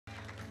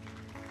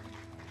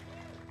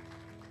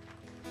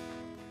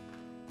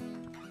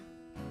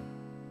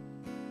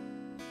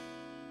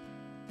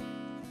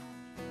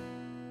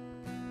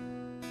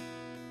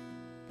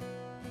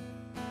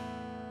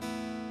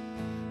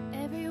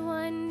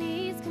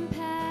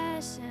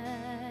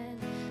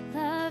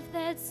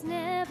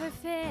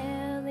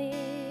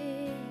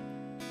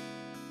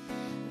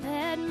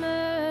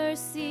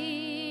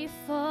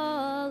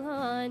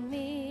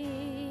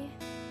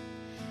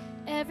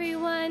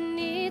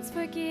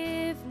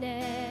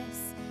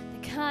witness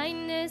the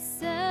kindness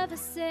of a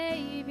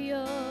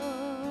Savior,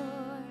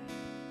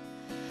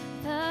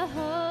 the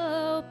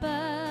hope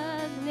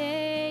of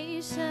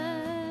nations.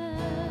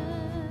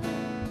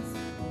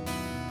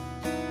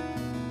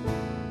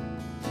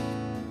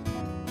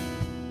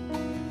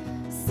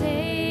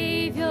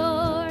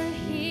 Savior,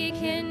 He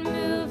can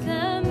move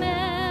the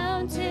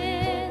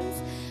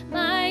mountains.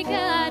 My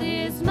God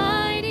is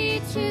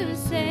mighty to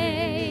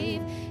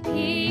save.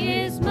 He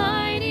is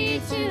mighty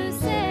to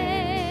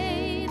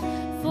save.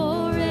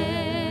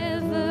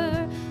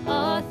 Forever,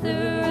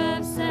 author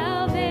of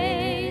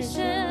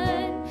salvation.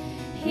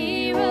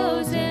 He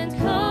rose and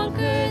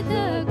conquered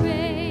the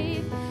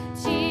grave.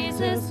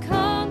 Jesus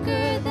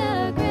conquered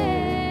the grave.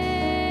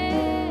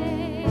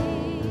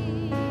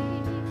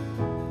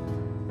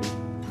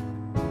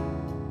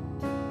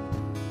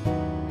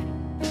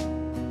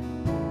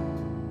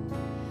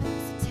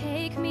 So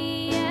take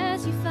me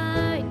as you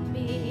find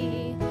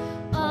me,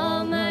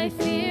 all my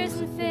fears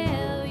and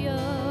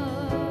failures.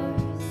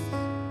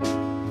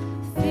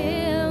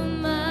 Fill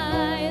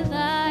my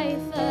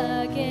life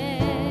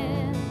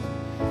again.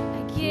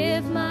 I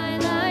give my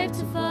life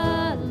to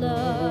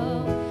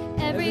follow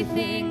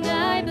everything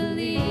I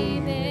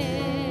believe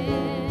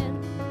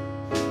in.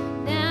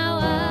 Now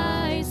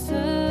I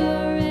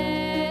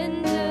surrender.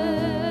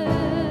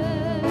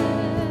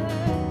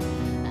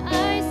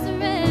 I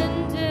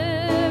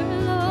surrender,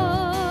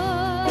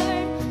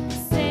 Lord.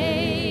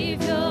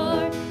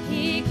 Savior,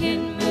 He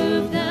can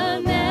move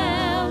the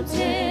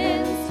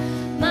mountains.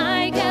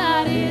 My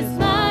God is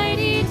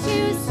mighty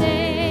to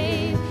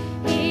save.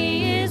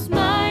 He is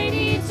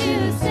mighty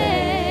to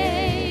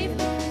save.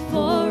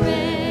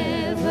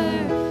 Forever,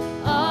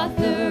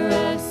 author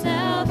of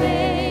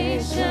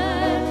salvation.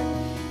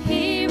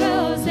 He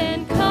rose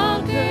and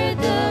conquered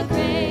the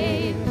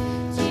grave.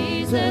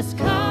 Jesus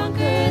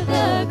conquered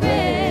the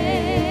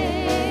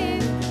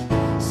grave.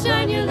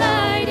 Shine your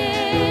light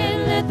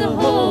and let the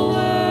whole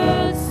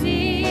world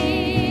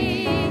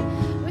see.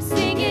 We're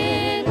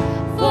singing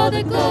for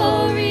the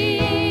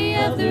glory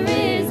of the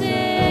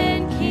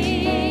risen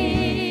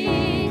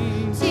King.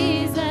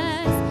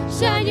 Jesus,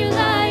 shine your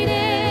light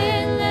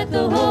and let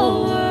the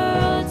whole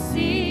world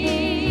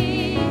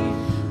see.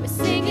 We're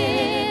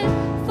singing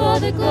for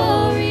the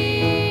glory